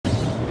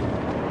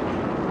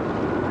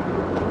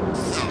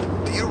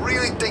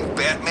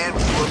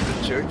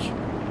church?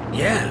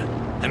 Yeah.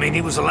 I mean,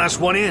 he was the last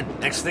one in.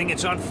 Next thing,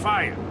 it's on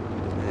fire.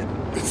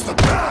 It's the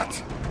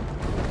bat!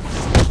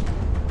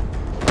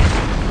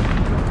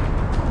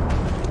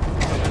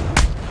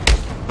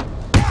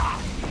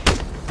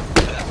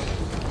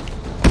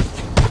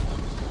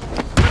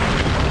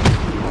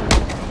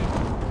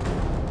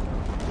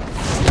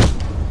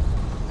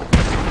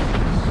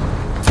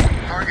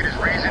 Target is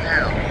raising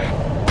hell.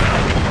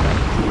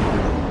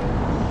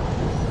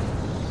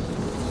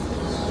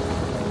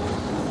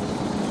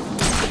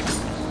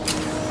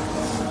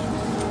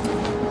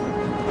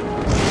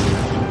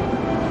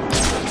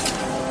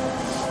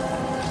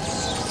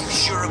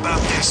 Sure about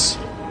this?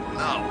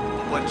 No.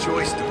 What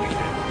choice do we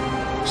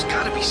have? There's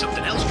gotta be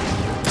something else.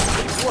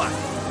 What?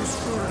 You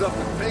screwed it up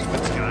with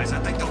pavements, guys. I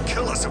think they'll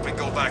kill us if we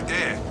go back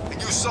there.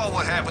 And you saw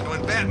what happened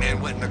when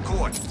Batman went into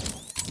court.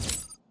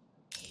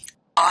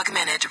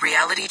 Augmented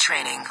reality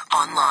training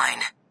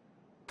online.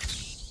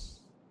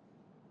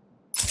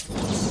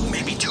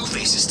 Maybe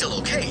Two-Face is still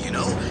okay, you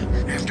know?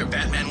 After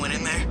Batman went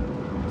in there?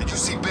 Did you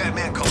see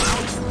Batman come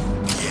out?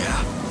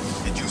 Yeah.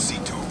 Did you see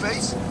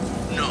Two-Face?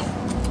 No.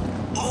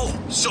 Oh,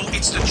 so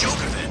it's the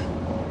Joker then?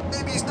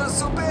 Maybe he's not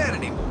so bad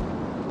anymore.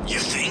 You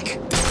think?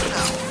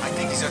 No, I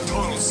think he's a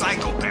total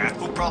psychopath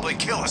who'll probably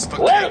kill us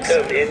for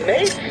Welcome,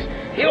 inmates.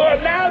 You are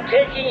now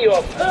taking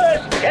your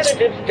first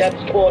tentative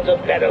steps towards a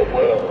better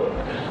world.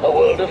 A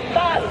world of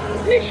fun,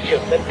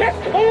 mischief, and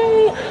best of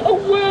all, a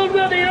world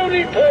where the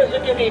only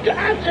person you need to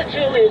answer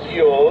to is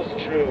yours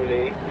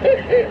truly.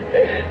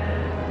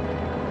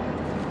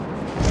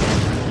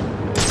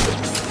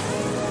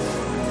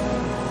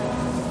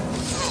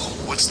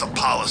 What's the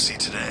policy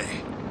today?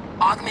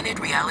 Augmented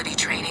reality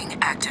training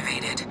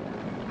activated.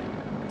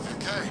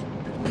 Okay.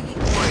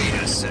 Wait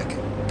a second.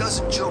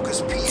 Doesn't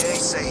Joker's PA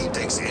say he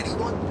takes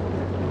anyone?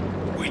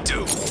 We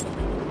do.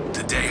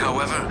 Today,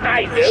 however...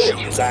 I know what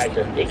you guys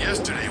are thinking.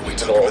 Yesterday we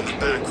took Lord, him in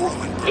the back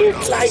room and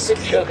it's like the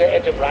Joker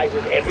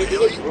Enterprises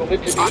everything is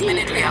rumored to be.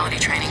 Augmented reality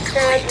training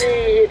Sadly,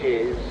 complete. it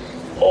is.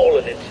 All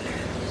of it.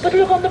 But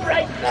look on the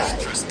bright side.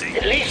 Interesting.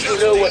 At least you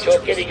know what you're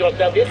getting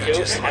yourself into,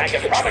 Just and I like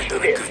can you promise you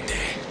on a this. good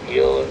day.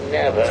 You'll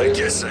never... I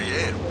guess I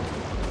am.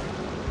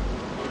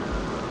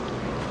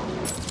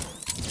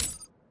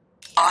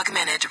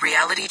 Augmented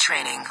reality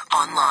training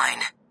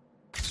online.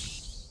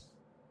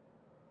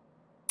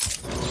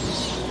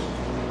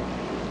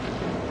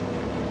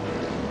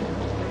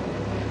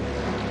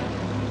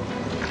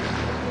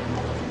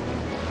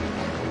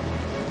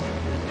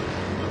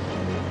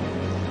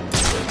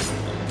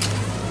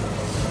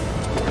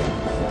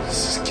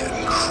 This is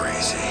getting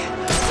crazy.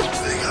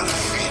 They gotta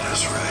feed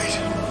us right.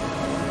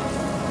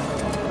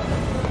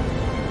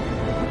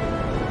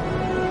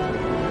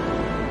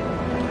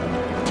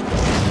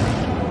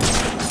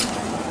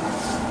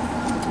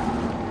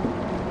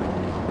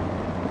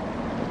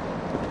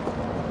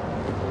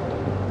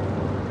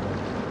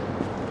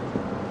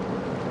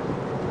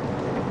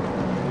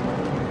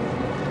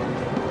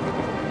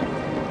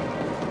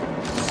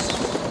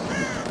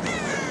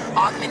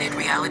 Augmented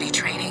reality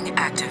training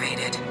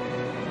activated.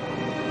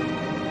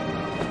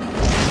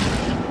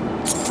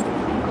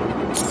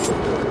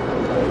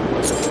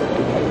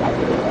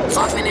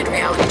 Augmented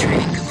reality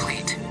training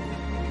complete.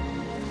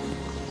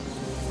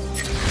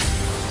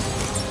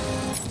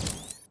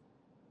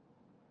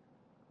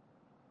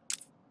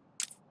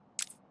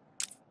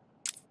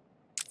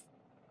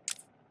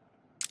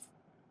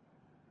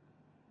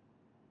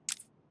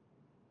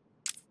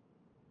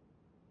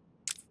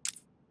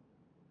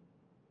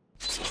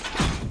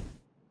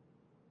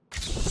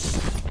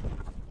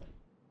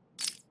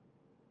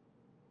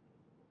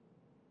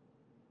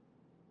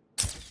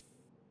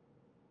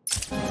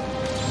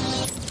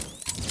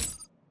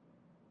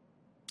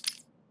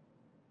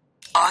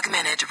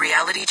 Augmented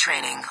reality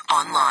training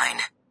online.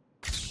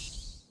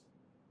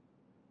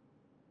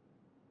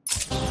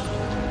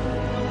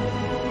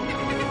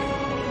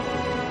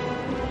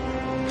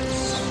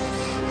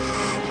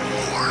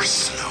 More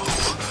snow.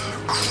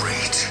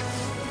 Great.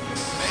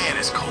 Man,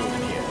 it's cold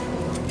in here.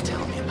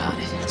 Tell me about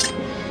it.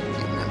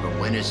 You remember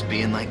winters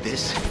being like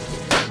this?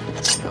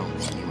 You know,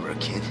 when you were a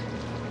kid?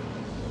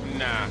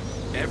 Nah,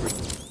 every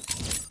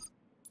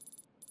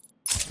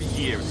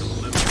year is a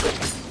little.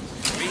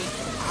 Me,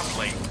 I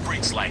blame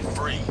freaks like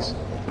Freeze.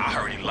 I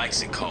heard he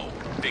likes it cold.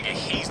 Figure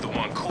he's the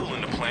one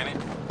cooling the planet.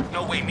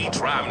 No way me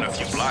driving a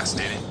few blocks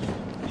did it.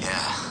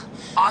 Yeah.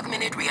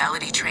 Augmented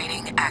reality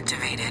training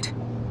activated.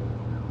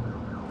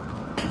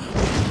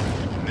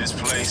 This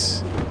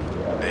place,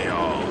 they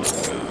all look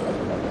good.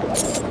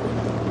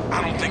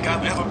 I don't think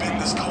I've ever been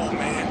this cold,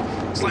 man.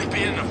 It's like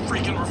being in a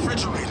freaking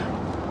refrigerator.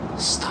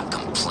 Stop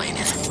complaining.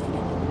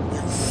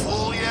 You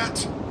full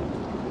yet?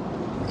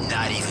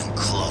 Not even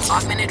close.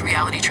 Augmented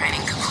reality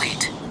training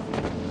complete.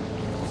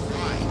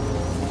 Right.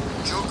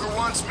 Joker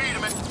wants me to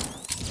make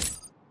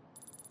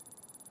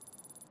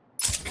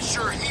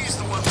sure he's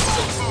the one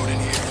pulling food in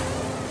here.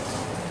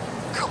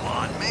 Come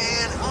on,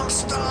 man. I'm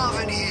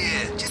starving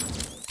here.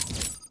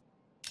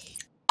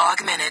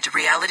 Augmented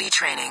reality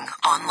training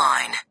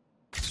online.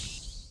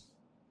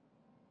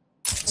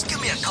 Just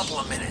give me a couple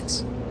of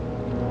minutes.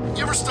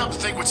 You ever stop to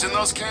think what's in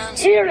those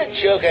cans? Here at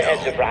Joker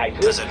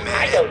Enterprises, doesn't matter.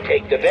 I don't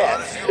take the bet.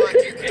 I feel like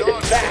you In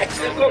don't.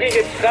 fact, looking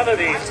at some of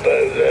these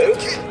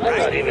bozos, I'm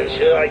not even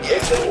sure I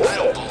take the I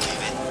don't water. believe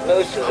it.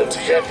 Most of them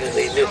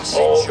definitely miss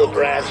all the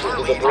branches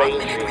of the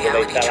brain tree when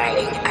they fell out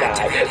of the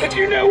sky. But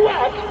you know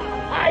what?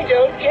 I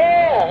don't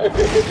care.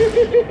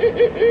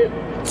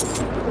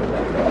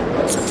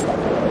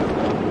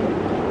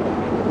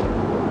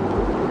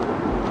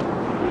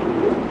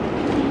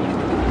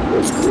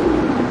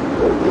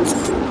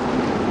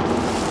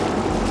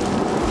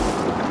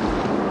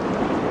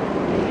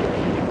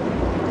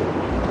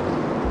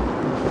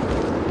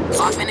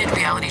 Augmented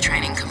reality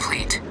training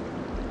complete.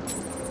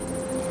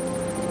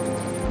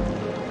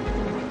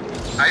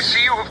 I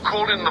see you have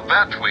called in the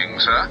Batwing,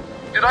 sir.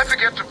 Did I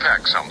forget to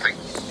pack something?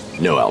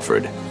 No,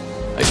 Alfred.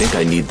 I think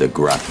I need the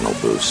grapnel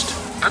boost.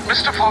 But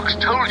Mr. Fox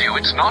told you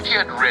it's not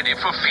yet ready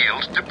for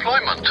field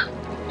deployment.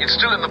 It's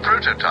still in the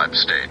prototype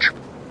stage.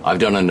 I've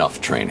done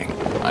enough training.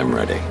 I'm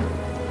ready.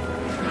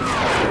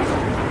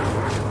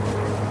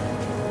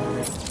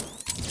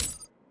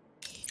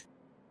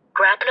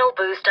 Grapnel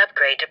boost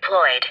upgrade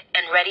deployed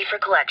and ready for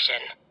collection.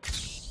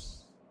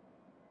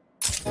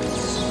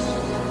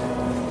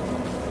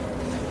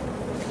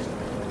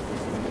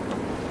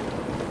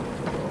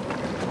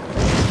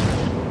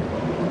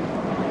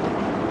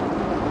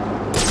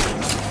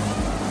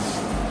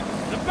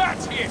 The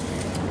bat's here!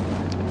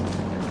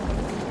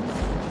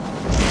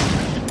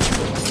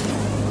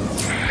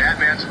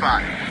 Batman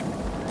spot.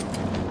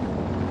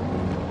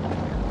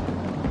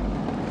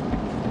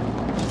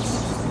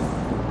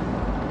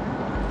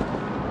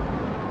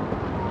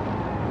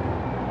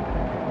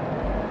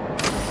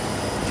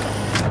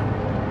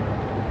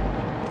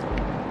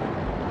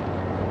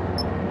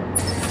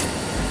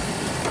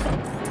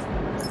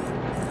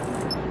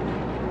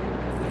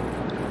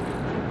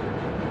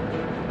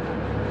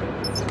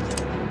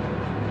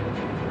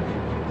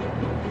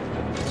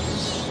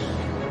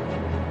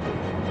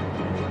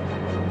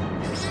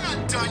 You're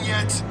not done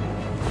yet.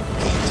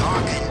 Keep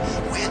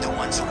talking. We're the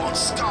ones who won't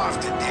starve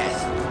to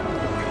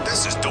death.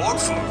 This is dog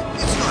food.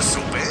 It's not so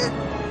bad.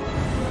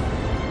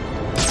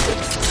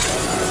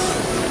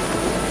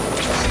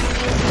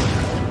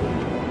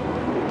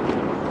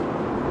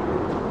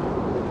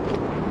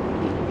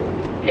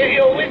 If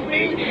you're with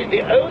me,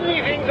 the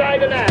only things I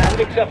demand,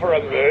 except for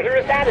a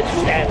murderous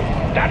attitude and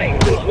stunning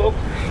good looks,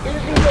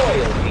 is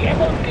loyalty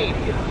and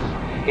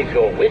obedience. If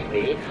you're with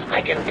me,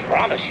 I can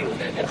promise you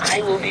that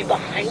I will be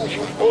behind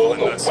you all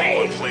the That's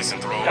way. one place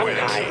and throw away.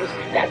 Sometimes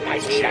that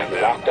might mean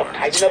I'm locked up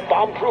tight in a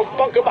bomb-proof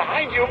bunker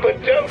behind you,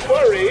 but don't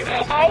worry.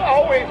 I'll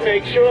always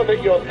make sure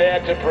that you're there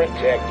to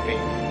protect me.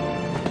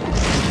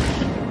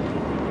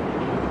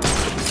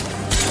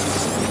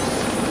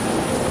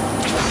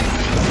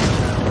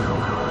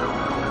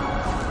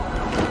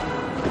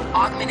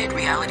 Augmented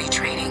reality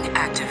training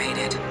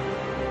activated.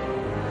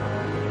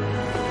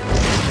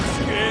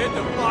 Scared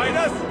to fight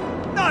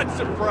us? Not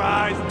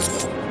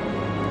surprised!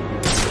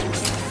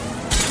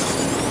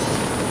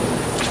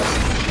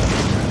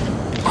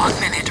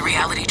 Augmented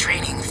reality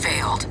training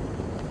failed.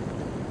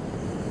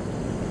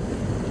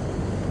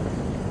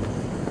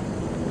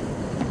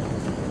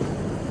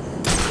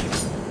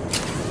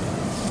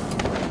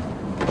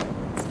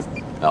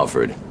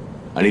 Alfred,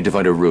 I need to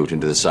find a route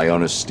into the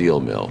Sionis steel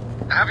mill.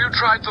 Have you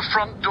tried the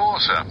front door,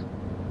 sir?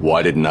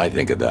 Why didn't I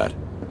think of that?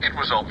 It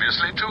was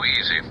obviously too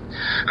easy.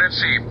 Let's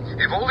see.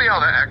 If all the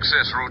other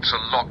access routes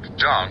are locked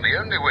down, the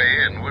only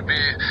way in would be...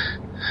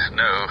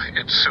 No,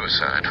 it's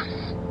suicide.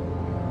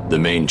 The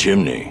main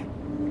chimney.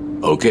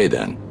 Okay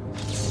then.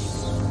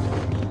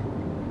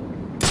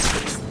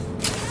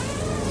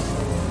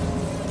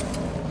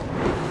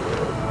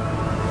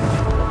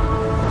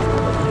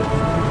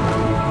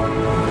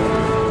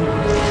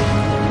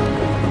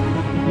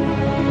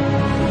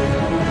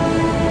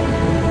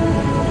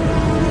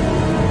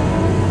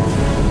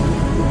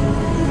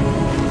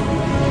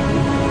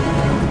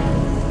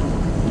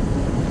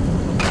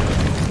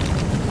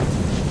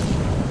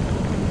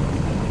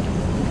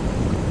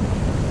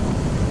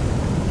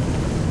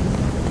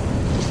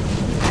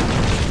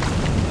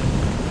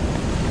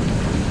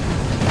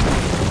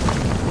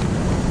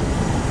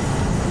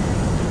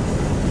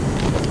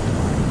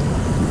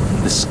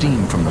 The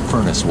steam from the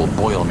furnace will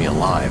boil me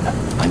alive.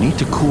 I need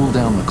to cool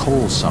down the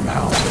coals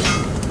somehow.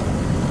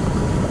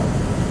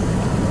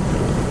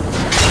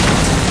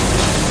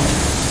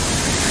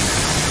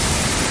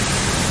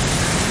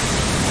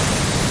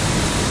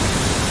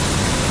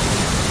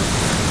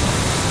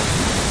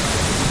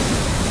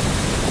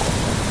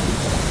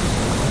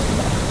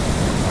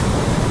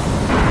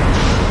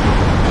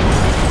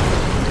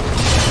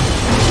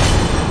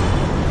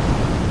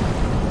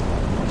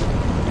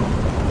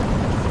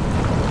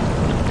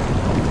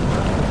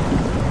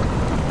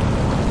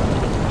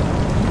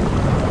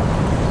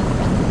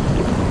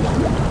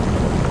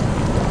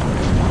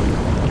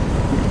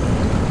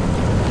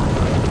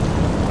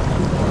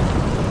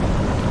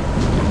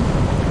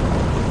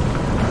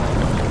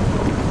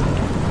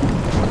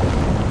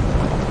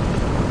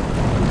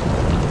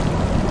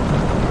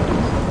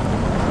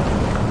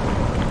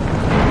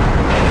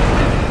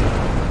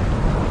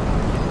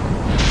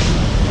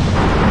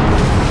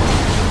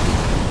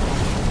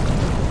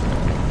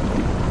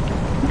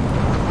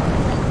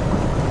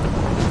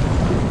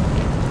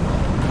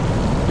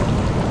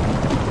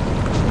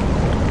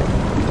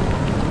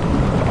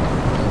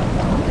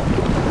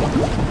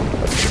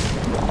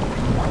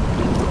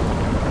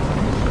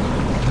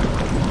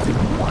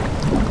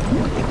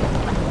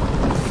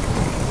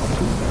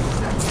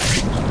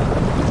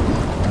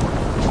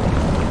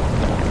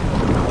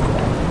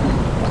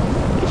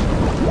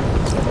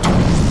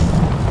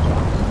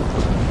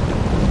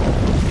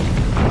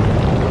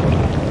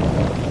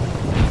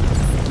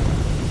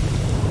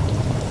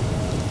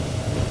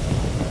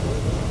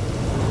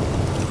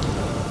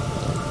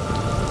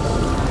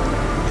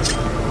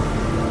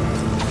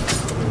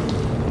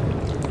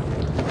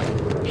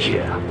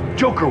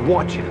 Joker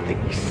wants you to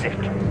think he's sick.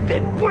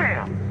 Then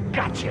wham!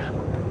 Gotcha!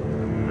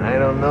 I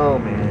don't know,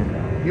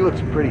 man. He looks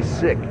pretty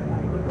sick.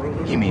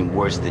 You mean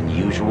worse than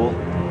usual?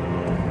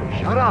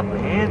 Shut up,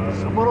 man.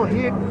 Someone will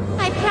hear.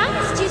 I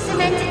promised you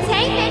some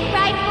entertainment,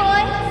 right,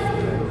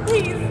 boys?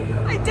 Please,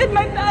 I did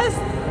my best.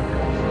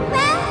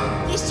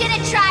 Well, you should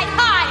have tried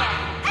harder.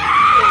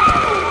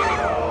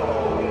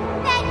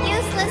 That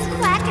useless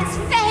quack has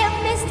failed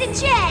Mr.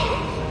 J.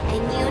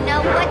 And you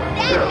know what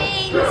that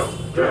means.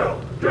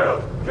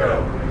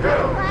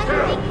 I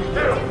think we can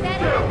do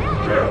better than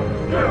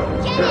that.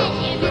 Get in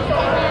here, Mr.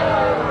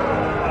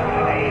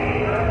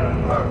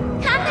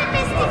 Come in,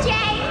 Mr. J.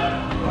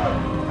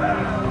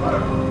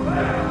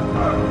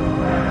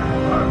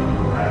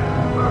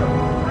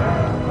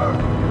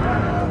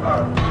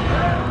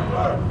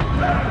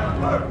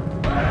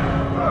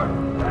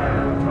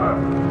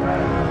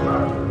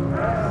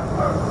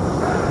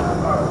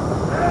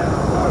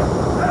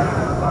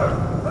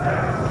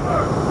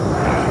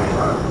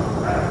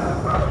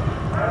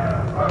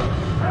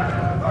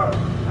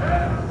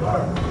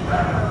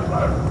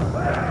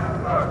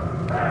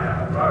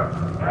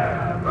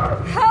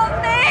 Help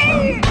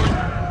me!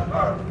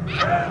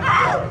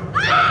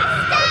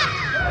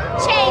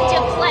 Change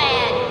of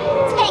plan.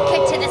 Take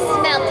her to the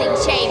smelting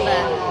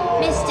chamber.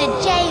 Mr.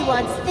 J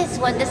wants this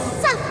one to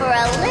suffer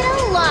a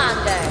little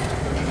longer.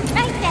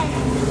 Right then.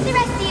 The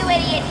rest of you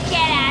idiots,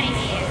 get out of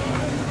here.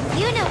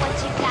 You know what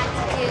you've got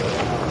to do.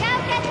 Go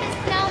get the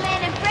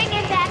snowman and bring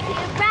him back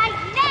here right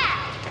now.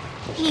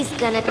 He's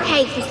gonna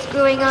pay for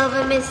screwing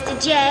over Mr.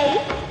 J.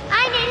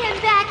 I need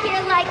him back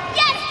here like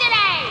yesterday.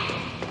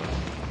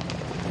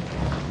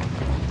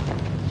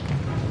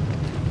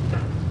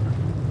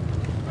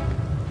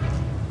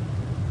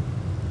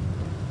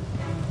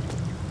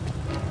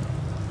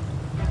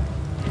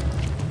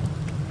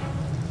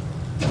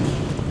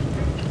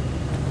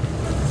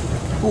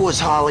 Who was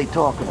Holly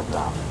talking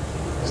about?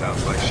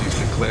 Sounds like she's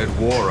declared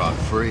war on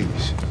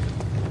Freeze.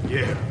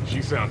 Yeah,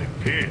 she sounded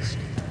pissed.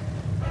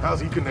 How's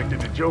he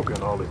connected to Joker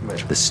and all this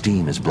mess? The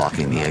steam is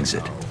blocking the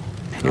exit.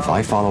 If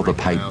I follow the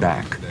pipe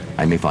back,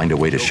 I may find a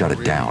way to shut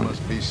it down.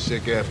 Must be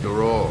sick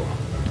after all.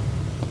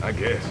 I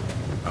guess.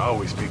 I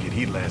always figured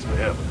he'd last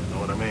forever, know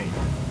what I mean?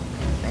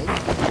 Maybe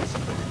it had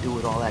something to do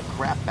with all that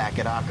crap back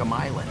at Arkham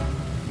Island.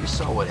 You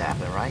saw what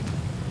happened, right?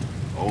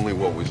 Only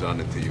what was on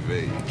the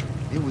TV.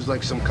 He was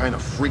like some kind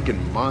of freaking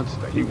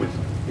monster. He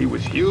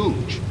was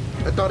huge.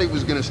 I thought he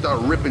was gonna start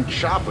ripping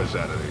choppers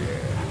out of the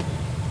air.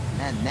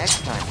 And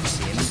next time we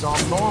see him, he's all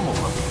normal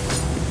looking.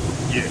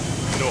 Yeah,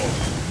 normal.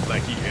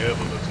 Like he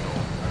ever looks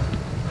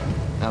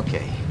normal.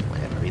 Okay,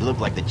 whatever. He looked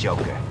like the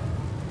Joker.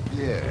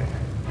 Yeah,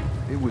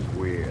 it was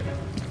weird.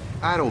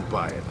 I don't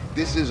buy it.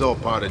 This is all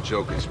part of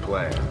Joker's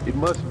plan. It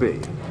must be.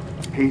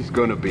 He's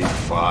gonna be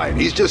fine.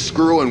 He's just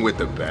screwing with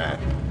the bat.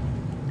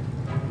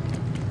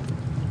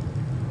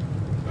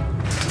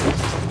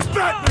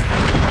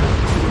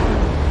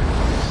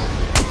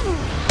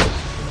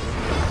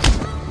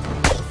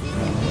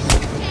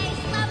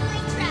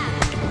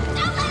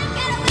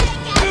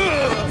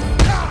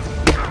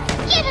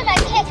 Give him a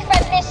kick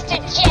from Mr.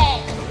 J.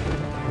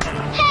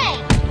 Hey,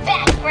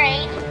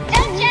 Batbrain,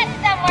 don't you have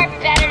somewhere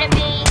better to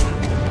be?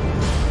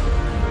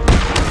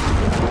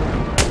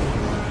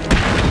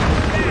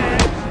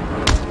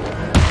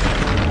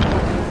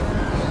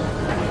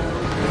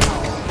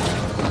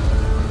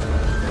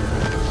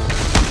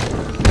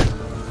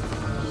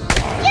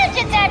 You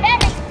deserve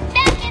every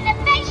smack in the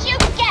face you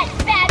get,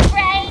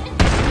 Batbrain!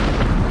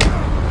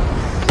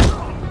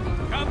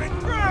 Coming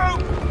through!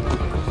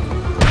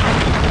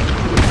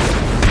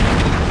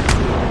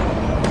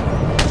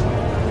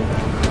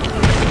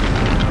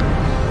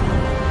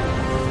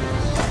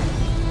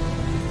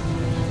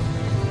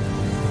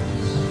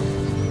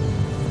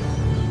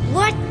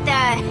 What the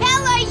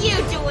hell are you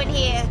doing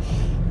here?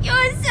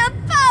 You're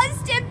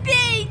supposed to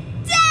be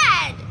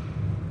dead!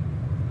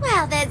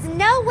 Well, there's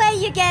no way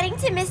you're getting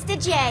to Mr.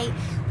 J.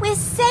 We're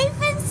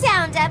safe and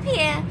sound up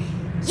here.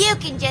 You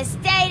can just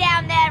stay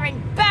down there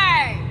and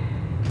burn!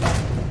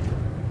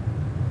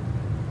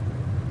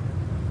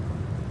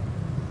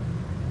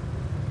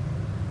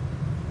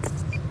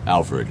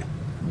 Alfred,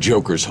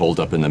 Joker's holed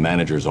up in the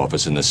manager's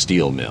office in the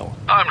steel mill.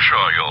 I'm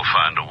sure you'll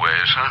find a way,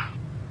 sir.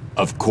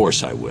 Of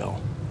course I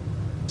will.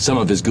 Some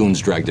of his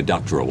goons dragged a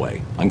doctor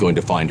away. I'm going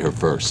to find her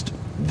first,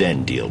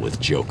 then deal with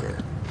Joker.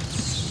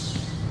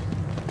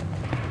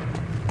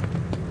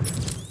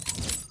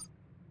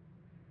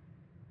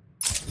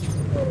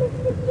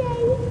 Mr. J,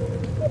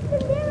 it's a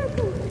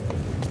miracle.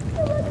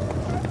 You look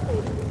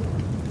perfect.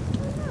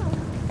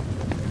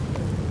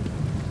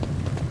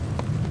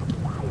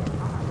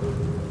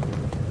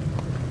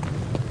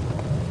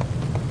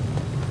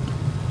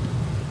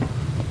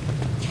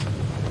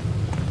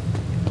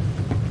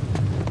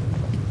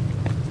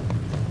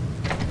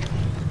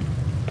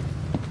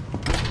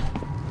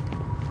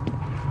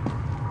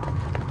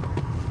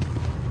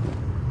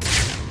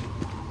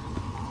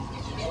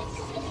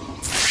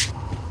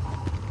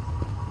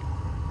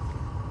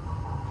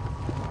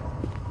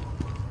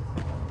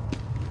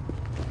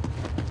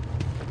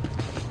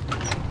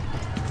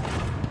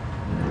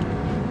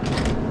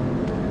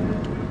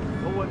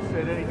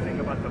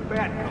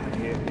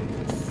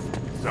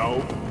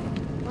 So?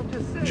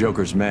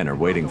 Joker's men are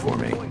waiting for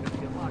me.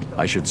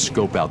 I should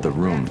scope out the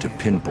room to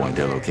pinpoint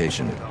their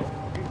location. You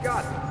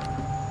got it.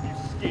 You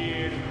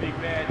scared, big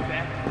bad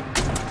bat?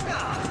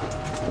 Nah,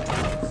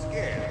 I'm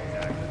scared,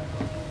 exactly.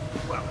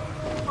 Well,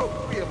 I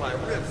broke 3 of my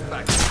ribs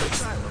back in the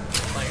asylum.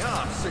 My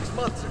arm 6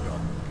 months ago.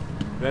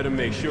 Better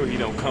make sure he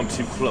don't come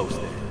too close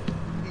then.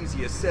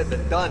 Easier said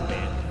than done,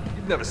 man.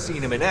 You've never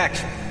seen him in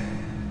action.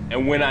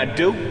 And when I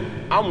do,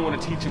 I'm gonna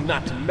teach him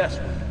not to mess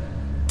with me.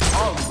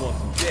 All he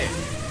wants him dead.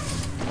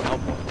 I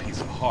want a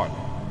piece of Harley.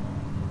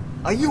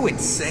 Are you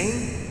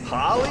insane?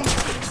 Harley?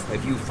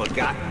 Have you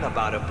forgotten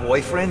about her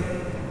boyfriend?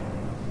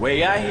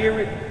 Way I hear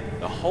it,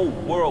 the whole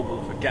world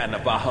will have forgotten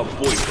about her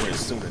boyfriend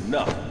soon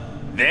enough.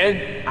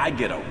 Then I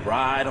get a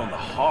ride on the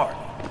Harley.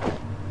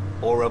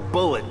 Or a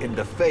bullet in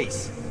the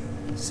face.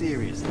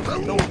 Seriously,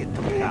 don't get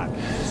too cocky.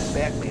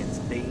 Batman's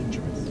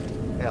dangerous.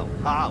 Hell,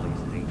 Harley's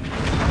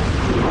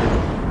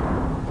dangerous.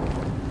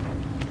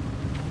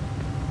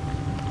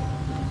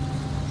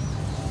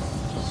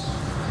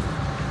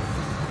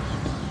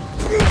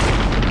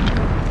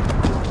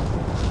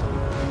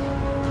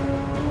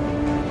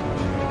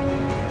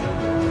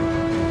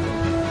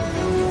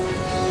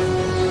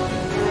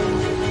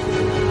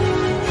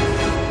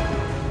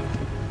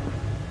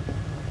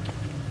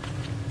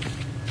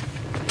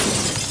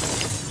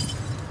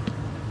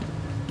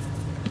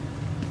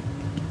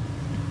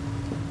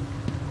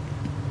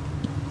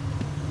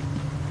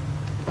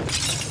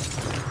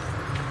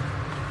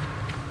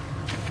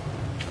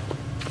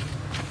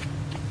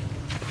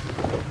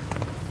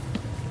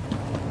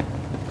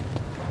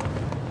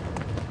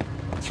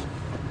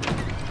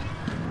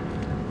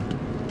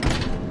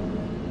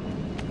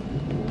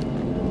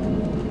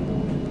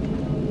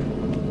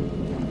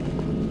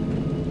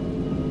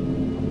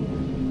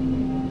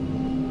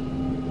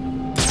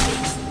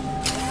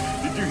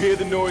 Hear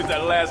the noise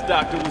that last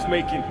doctor was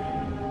making?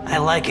 I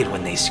like it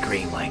when they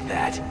scream like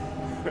that.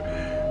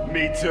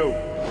 Me too.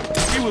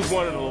 He was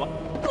one of the...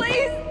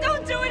 Please,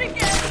 don't do it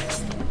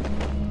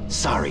again!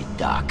 Sorry,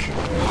 Doc.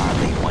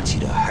 Harley wants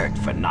you to hurt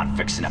for not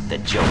fixing up the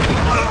Joker.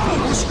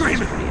 Who's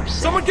screaming?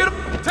 Someone get him!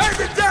 Time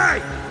to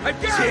die! I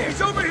got him!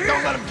 He's over here!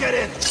 Don't let him get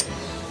in!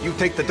 You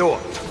take the door.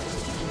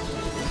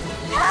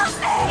 Help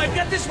me! I've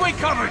got this way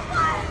covered!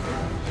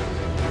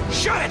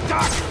 Shut it,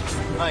 Doc!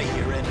 I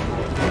hear it.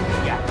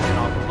 Yeah, and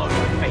I'll blow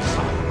your face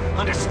off.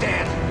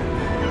 Understand?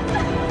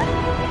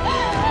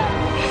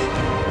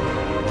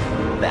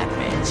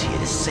 Batman's here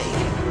to save you,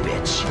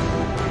 bitch.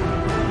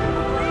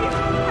 Please,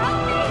 help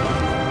me!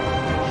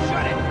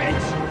 Shut it,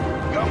 bitch!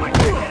 You're my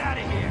kid. Get out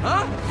of here!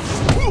 Huh?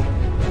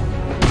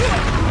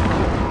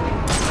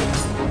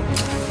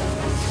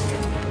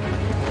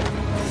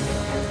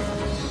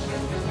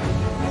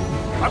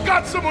 I've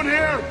got someone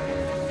here!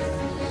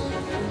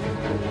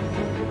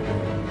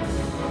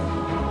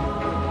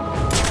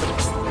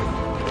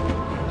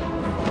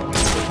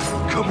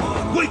 Come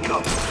on, wake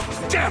up!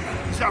 Damn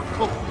it, he's out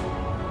cold.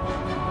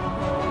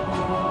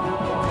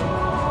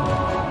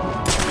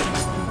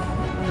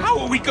 How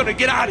are we gonna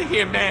get out of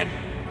here, man?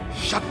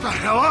 Shut the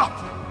hell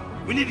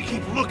up! We need to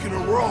keep looking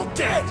or we're all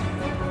dead!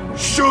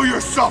 Show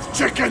yourself,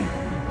 chicken!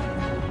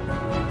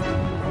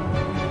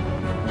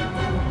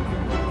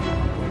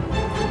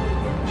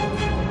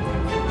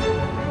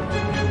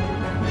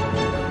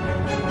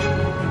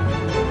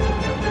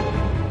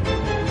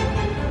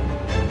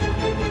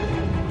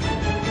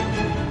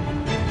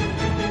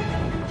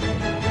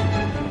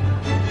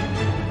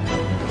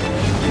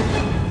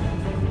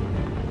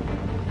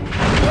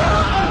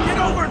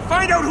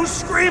 Find out who's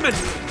screaming!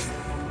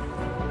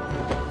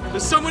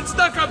 There's someone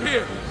stuck up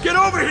here! Get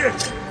over here!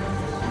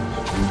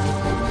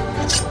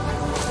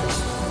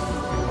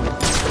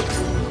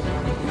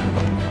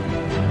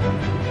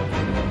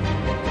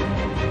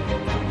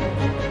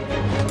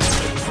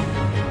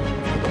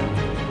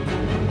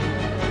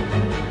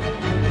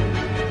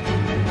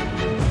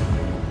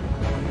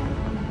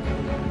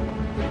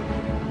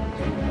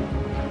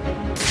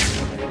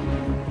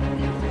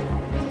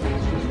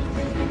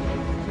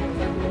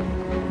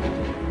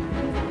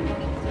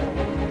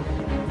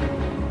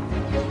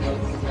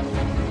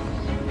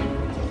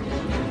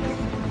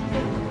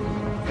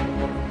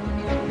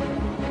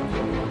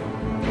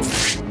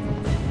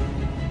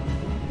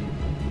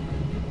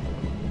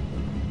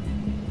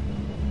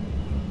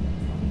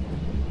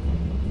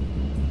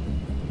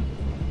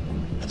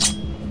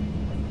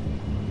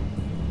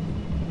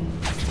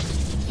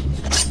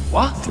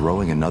 What?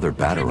 Throwing another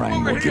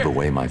batarang will give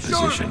away my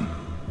position.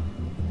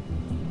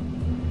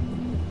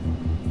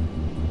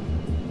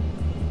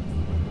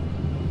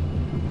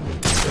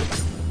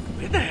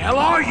 Where the hell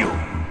are you?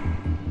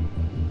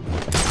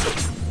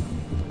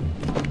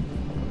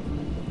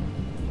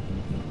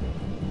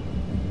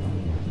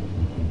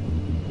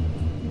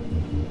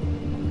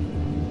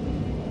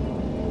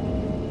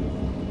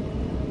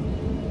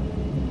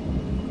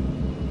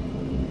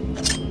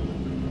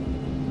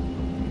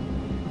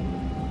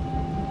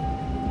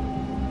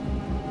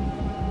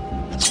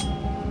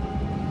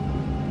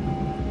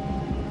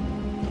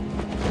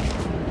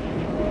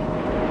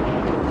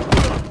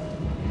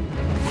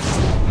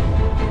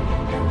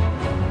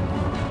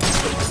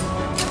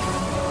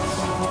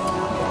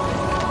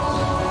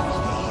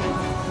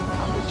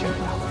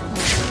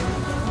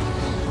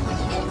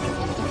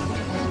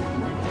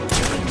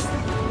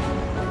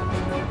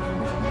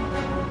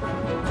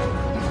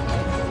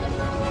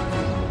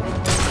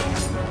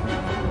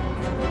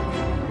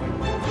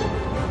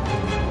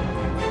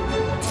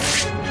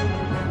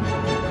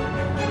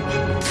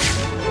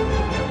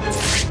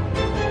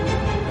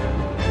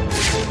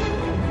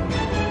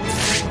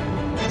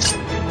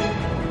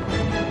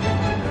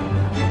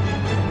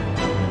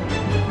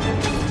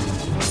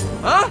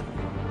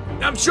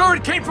 sure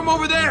it came from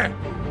over there!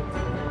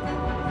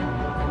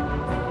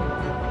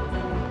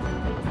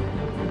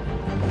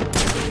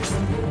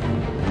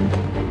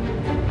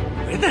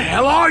 Where the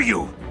hell are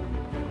you?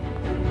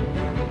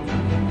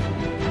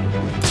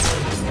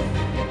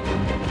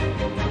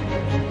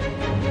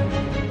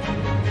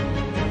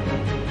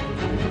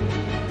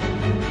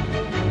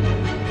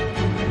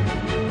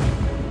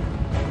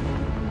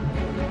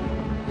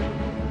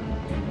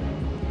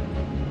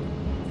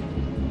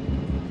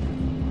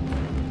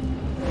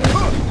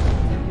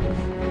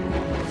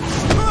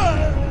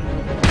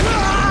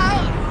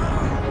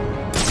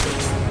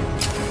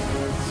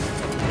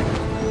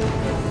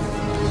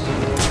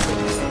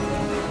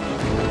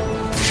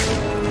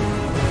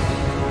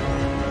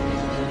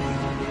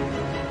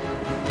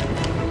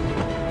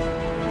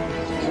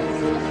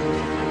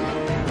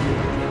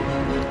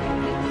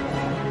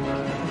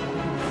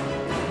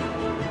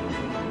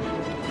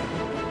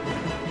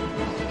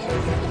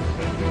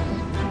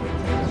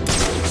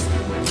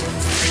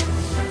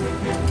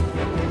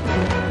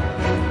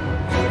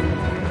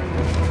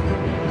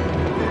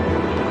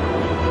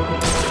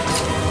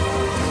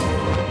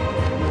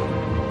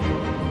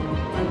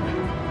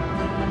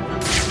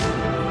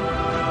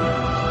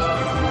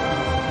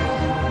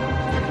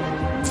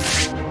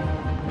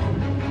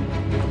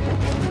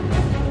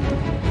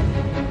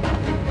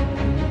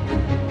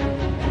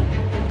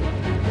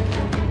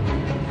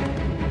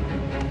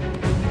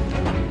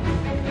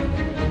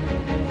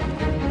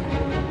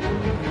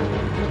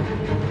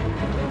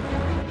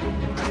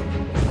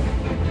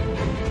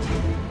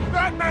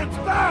 Batman's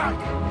back!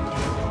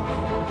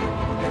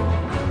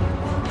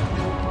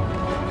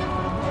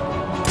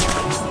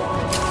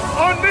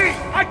 On me!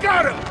 I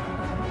got him!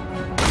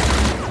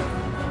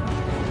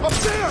 Up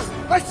there!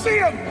 I see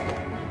him!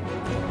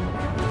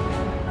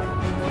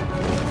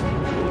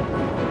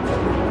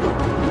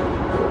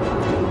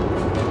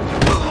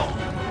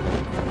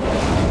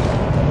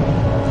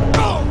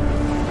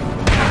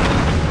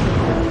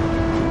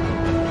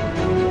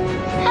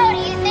 How do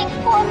you think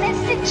poor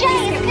Mr. J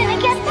is gonna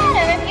get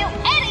better if you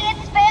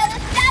idiots fail to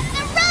stop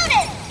the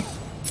rodents?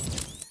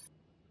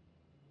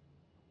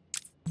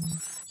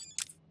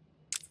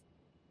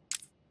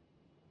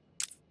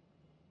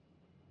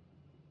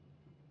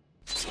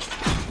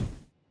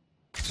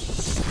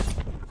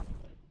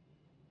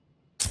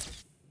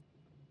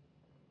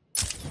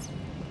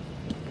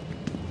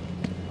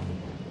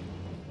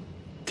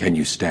 Can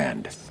you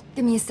stand?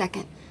 Give me a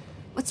second.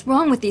 What's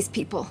wrong with these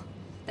people?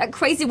 That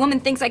crazy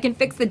woman thinks I can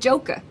fix the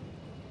Joker.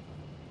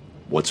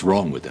 What's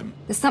wrong with him?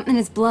 There's something in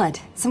his blood.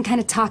 Some kind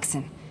of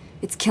toxin.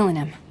 It's killing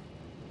him.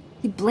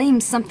 He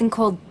blames something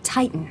called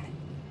Titan.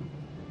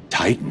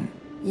 Titan?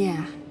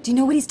 Yeah. Do you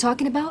know what he's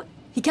talking about?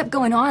 He kept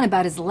going on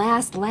about his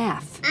last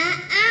laugh.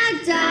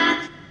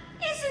 Doc.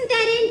 Isn't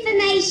that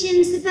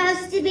information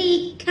supposed to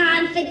be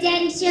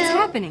confidential? What's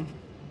happening?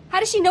 How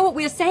does she know what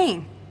we're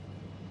saying?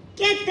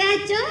 Get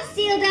that door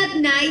sealed up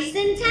nice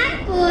and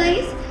tight,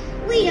 boys.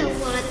 We don't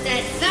want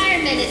that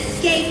fireman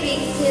escaping,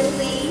 do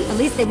we? At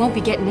least they won't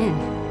be getting in.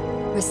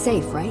 We're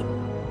safe, right?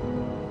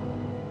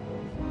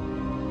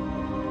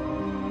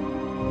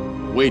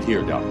 Wait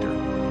here, Doctor.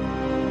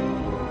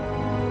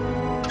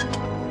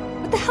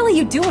 What the hell are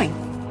you doing?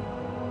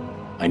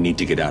 I need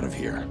to get out of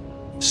here.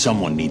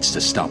 Someone needs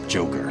to stop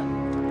Joker.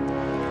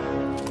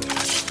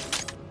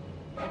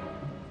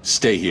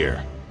 Stay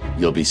here.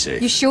 You'll be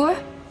safe. You sure?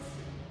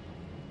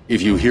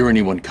 If you hear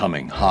anyone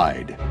coming,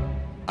 hide.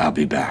 I'll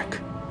be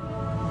back.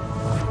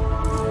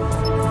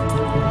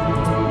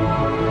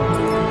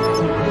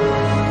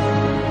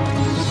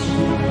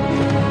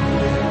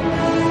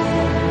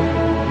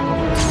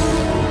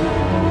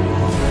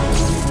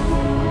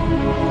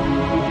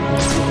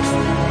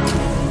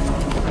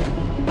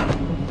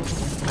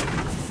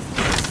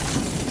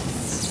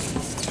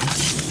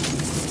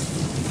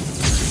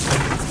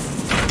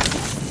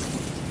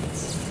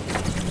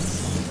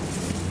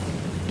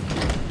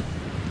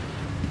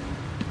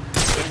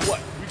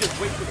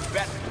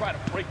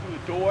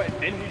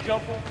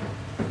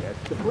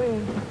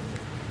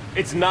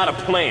 It's not a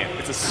plan.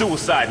 It's a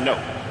suicide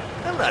note.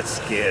 I'm not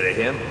scared of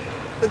him.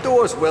 The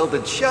door's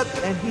welded shut,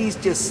 and he's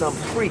just some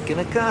freak in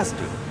a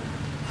costume.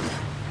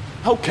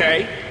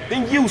 Okay,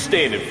 then you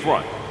stand in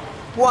front.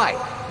 Why,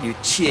 you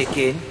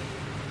chicken?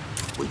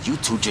 Will you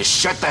two just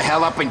shut the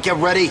hell up and get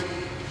ready?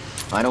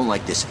 I don't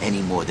like this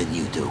any more than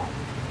you do.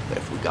 But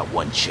if we got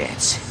one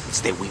chance, it's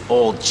that we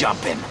all jump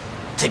him.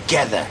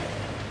 Together.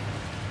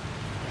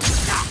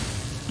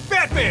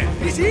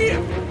 Batman! He's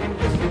here!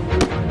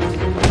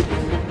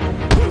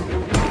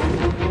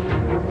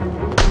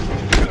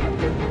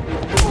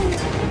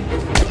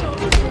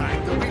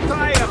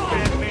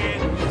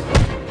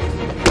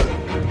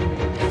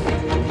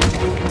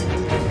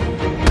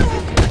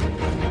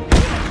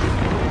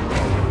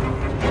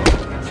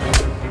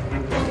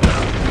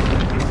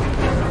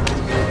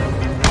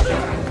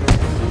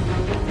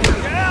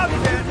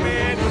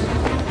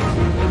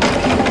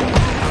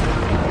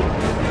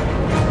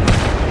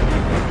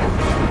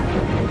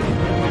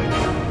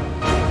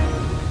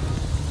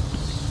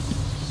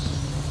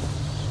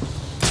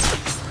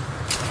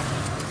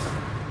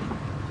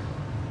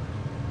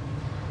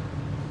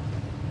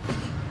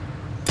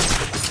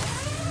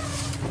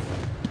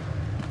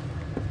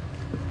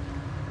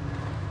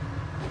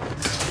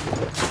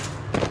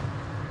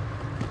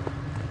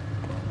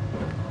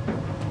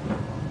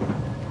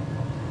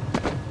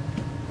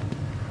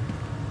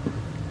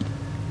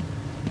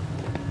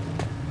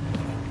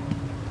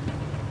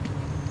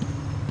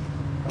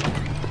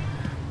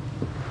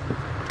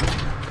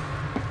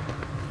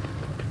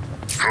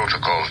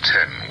 Protocol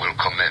 10 will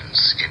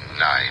commence in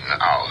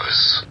 9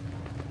 hours.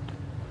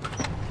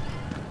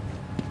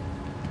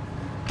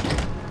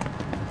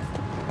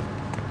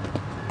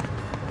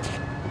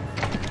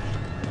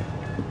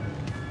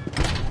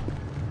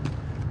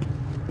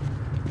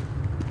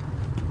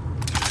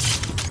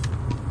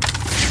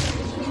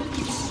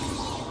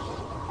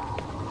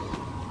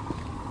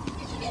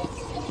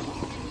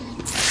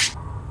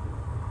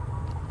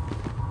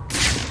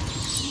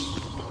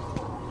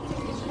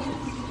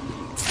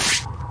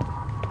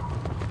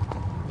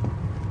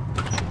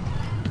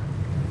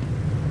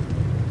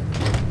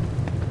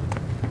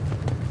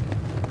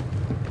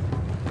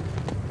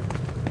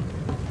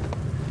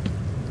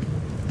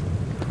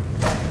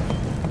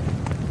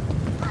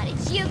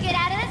 You get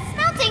out of the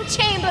smelting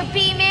chamber,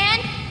 B-Man!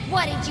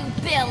 What did you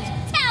build?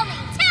 Tell me!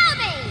 Tell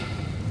me!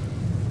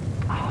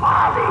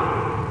 Harvey!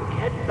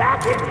 Get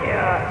back in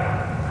here!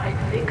 I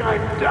think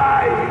I'm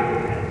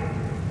dying!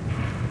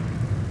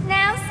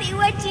 Now see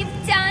what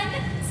you've done?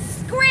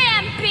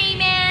 Scram,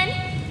 B-Man!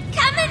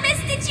 Coming,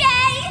 Mr. J!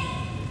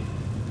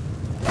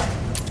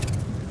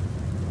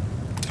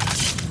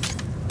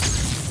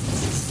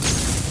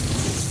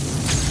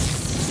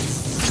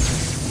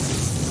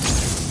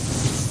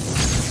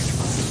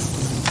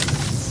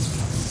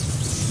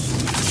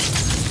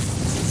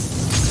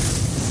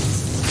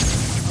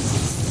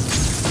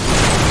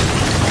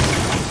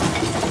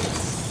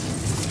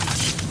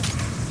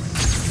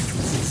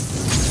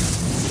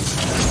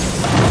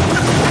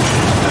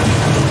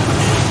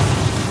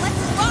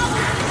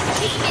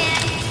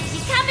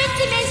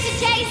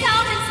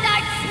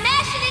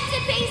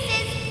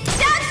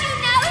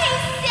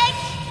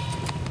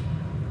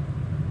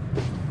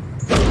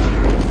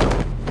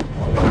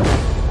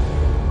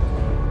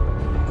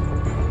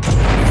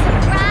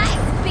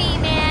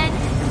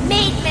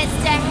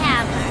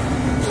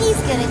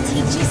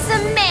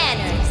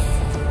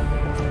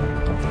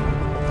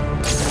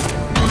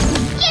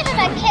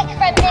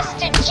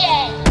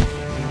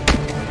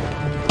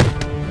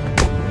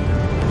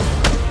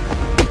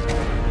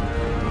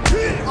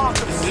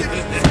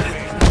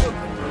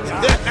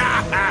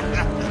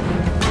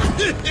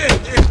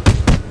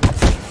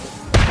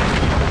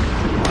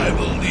 I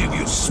will leave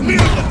you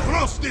smeared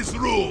across this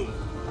room!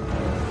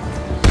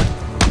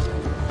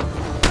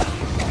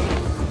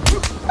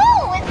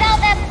 Ooh, is all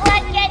that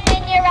blood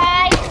getting in your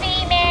eyes,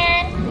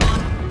 B-Man?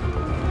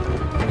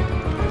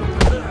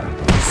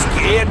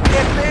 Scared,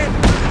 Batman?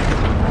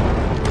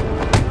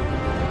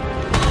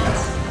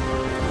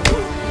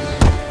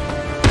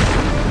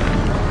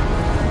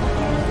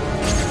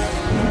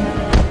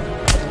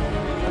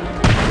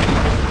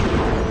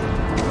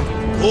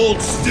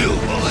 Hold still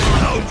while I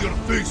pound your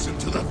face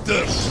into the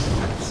dirt.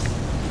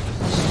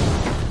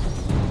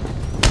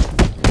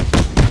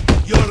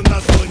 You're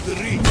not going to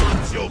reach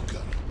the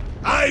Joker.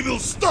 I will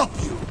stop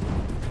you.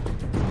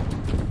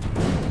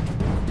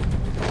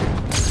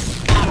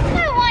 I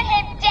want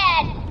him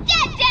dead!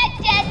 Dead, dead,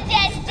 dead,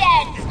 dead,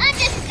 dead!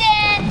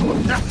 Understand?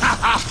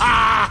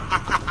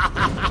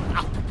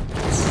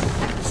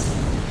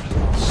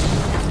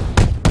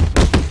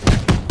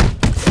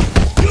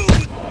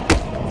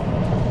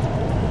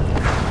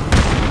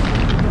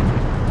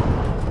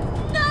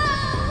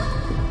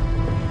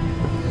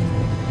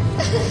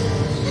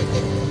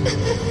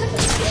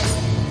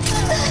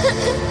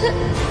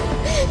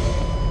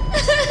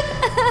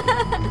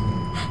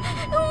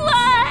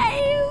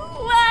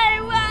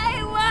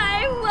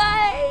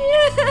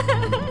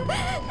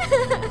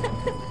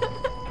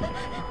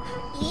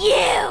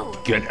 You!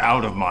 Get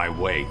out of my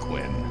way,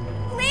 Quinn.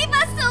 Leave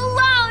us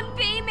alone,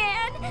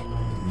 B-Man!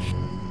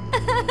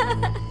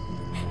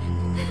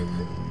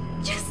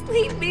 Just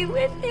leave me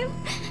with him.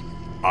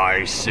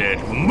 I said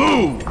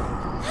move!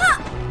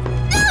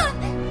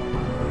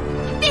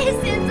 This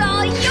is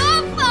all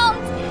your fault!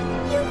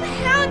 You've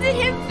hounded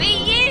him for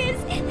years,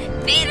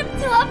 beat him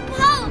to a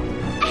pulp,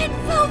 and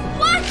for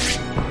what?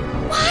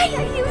 Why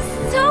are you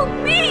so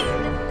mean?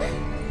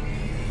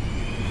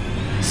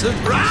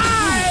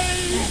 Surprise!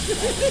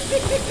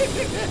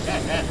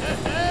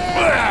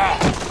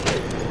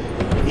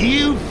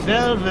 You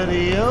fell for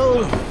the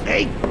old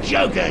fake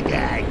Joker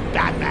gag,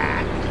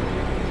 Batman!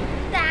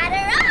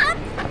 Batter up!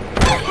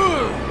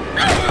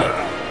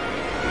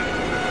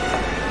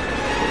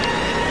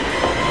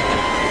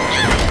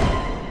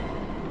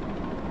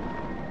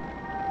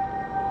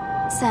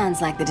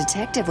 Sounds like the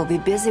detective will be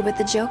busy with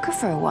the Joker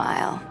for a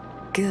while.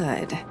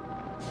 Good.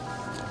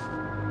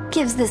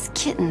 Gives this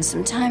kitten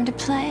some time to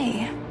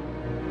play.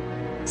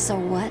 So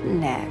what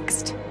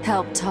next?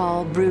 Help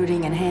tall,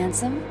 brooding, and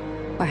handsome?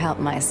 Or help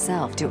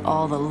myself do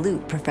all the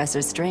loot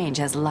Professor Strange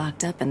has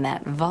locked up in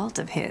that vault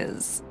of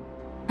his?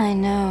 I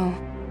know.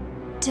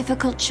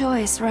 Difficult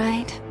choice,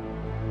 right?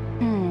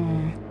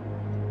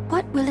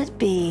 What will it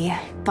be?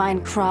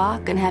 Find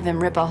Croc and have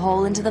him rip a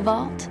hole into the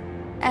vault?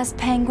 Ask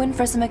Penguin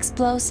for some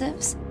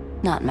explosives?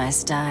 Not my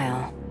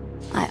style.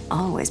 I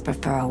always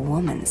prefer a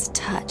woman's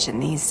touch in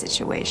these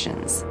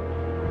situations.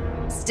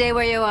 Stay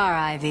where you are,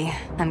 Ivy.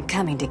 I'm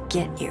coming to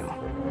get you.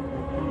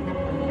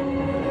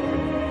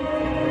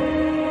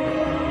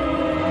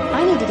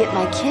 I need get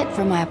my kit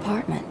from my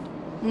apartment.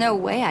 No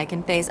way I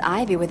can face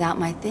Ivy without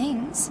my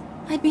things.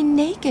 I'd be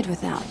naked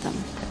without them.